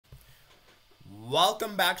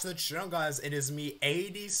Welcome back to the channel, guys. It is me,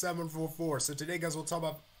 8744. So today, guys, we'll talk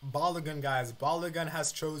about Balogun, guys. Balogun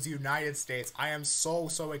has chose United States. I am so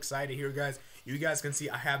excited here, guys. You guys can see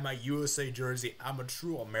I have my USA jersey. I'm a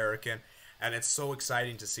true American, and it's so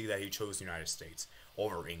exciting to see that he chose United States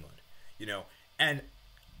over England. And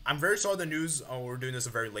I'm very sorry the news. We're doing this a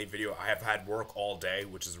very late video. I have had work all day,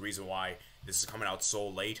 which is the reason why this is coming out so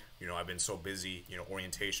late. I've been so busy,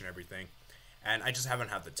 orientation, everything, and I just haven't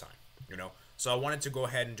had the time, So I wanted to go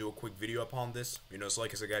ahead and do a quick video upon this. So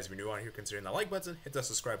like I said, guys, if you're new on here, consider that like button, hit that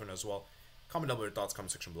subscribe button as well. Comment down below your thoughts,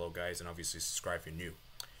 comment section below, guys, and obviously subscribe if you're new.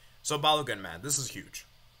 So Balogun, man, this is huge.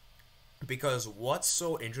 Because what's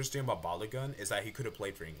so interesting about Balogun is that he could have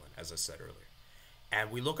played for England, as I said earlier.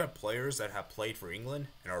 And we look at players that have played for England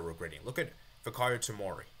and are regretting. Look at Fikayo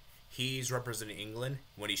Tomori. He's representing England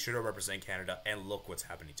when he should have represented Canada, and look what's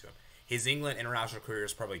happening to him. His England international career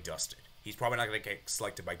is probably dusted. He's probably not going to get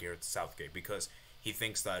selected by Gareth Southgate because he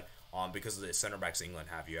thinks that because of the center backs England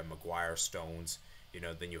have, you have Maguire, Stones,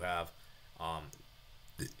 then you have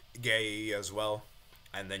Gay as well,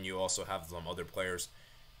 and then you also have some other players.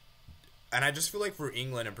 And I just feel like for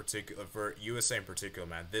England in particular, for USA in particular,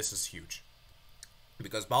 man, this is huge.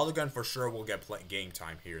 Because Balogun for sure will get game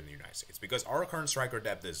time here in the United States. Because our current striker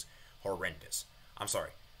depth is horrendous. I'm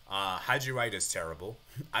sorry. Haji Wright is terrible.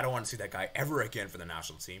 I don't want to see that guy ever again for the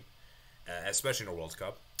national team. Especially in the World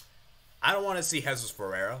Cup. I don't want to see Jesus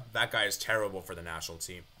Ferreira. That guy is terrible for the national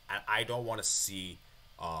team. And I don't want to see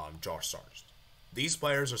Josh Sargent. These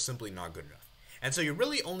players are simply not good enough. And so your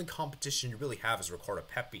really only competition you really have is Ricardo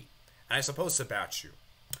Pepi. And I suppose Sabachu.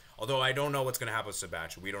 Although I don't know what's going to happen with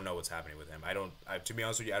Sabachu. We don't know what's happening with him. To be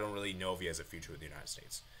honest with you, I don't really know if he has a future with the United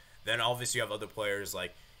States. Then obviously you have other players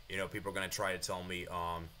like, people are going to try to tell me,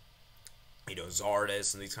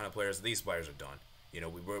 Zardes and these kind of players. These players are done.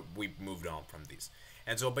 We've moved on from these.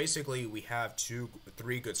 And so basically we have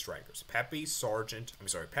three good strikers. Pepi,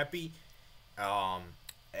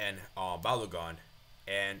 and Balogun,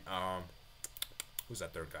 and who's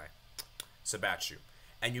that third guy? Sabachu.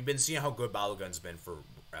 And you've been seeing how good Balogun's been for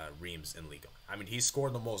Reims in Liga. I mean, he's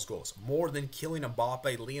scored the most goals. More than killing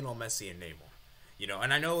Mbappe, Lionel Messi, and Neymar.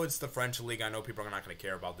 And I know it's the French league. I know people are not going to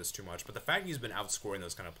care about this too much. But the fact he's been outscoring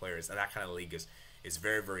those kind of players and that kind of league is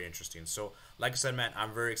very interesting. So, like I said, man,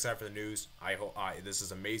 I'm very excited for the news. I hope this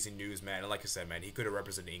is amazing news, man. And like I said, man, he could have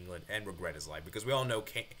represented England and regret his life. Because we all know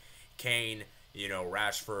Kane,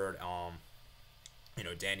 Rashford,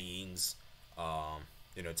 Danny Ings,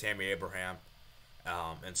 Tammy Abraham,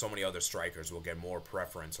 and so many other strikers will get more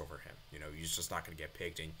preference over him. He's just not going to get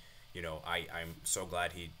picked. And, I'm so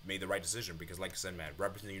glad he made the right decision because, like I said, man,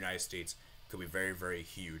 representing the United States could be very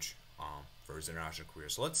huge for his international career.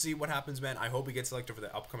 So let's see what happens, man. I hope he gets selected for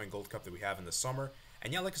the upcoming Gold Cup that we have in the summer.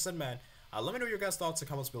 And yeah, like I said, man, let me know your guys' thoughts in the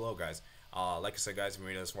comments below, guys. Like I said, guys, if you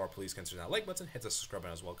made it this far, please consider that like button, hit the subscribe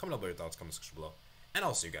button as well. Comment down below your thoughts, comment section below. And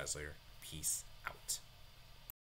I'll see you guys later. Peace out.